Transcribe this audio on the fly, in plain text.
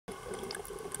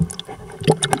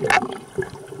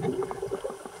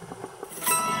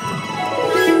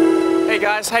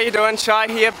guys, how you doing? Shai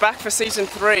here, back for season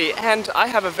 3, and I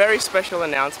have a very special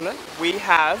announcement. We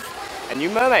have a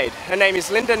new mermaid. Her name is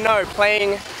Linda Ngo,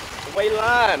 playing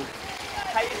WEILAN.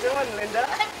 How you doing, Linda?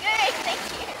 I'm good, thank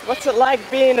you. What's it like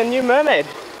being a new mermaid?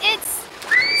 It's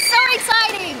so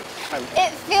exciting.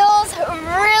 It feels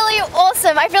really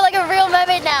awesome. I feel like a real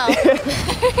mermaid now.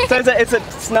 So is it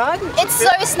snug? It's so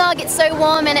snug, it's so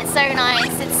warm, and it's so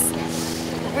nice. It's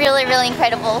really, really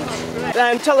incredible.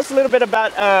 And tell us a little bit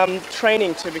about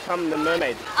training to become the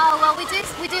mermaid. Oh well, we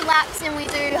do laps and we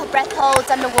do breath holds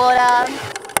underwater.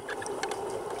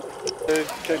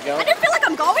 Keep going. I don't feel like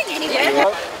I'm going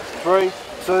anywhere. 3,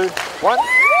 2, 1.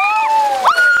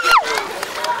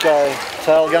 Go.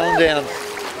 Tail going down.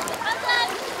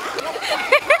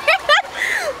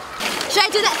 Should I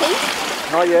do that thing?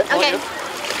 Not yet. Okay. Not yet.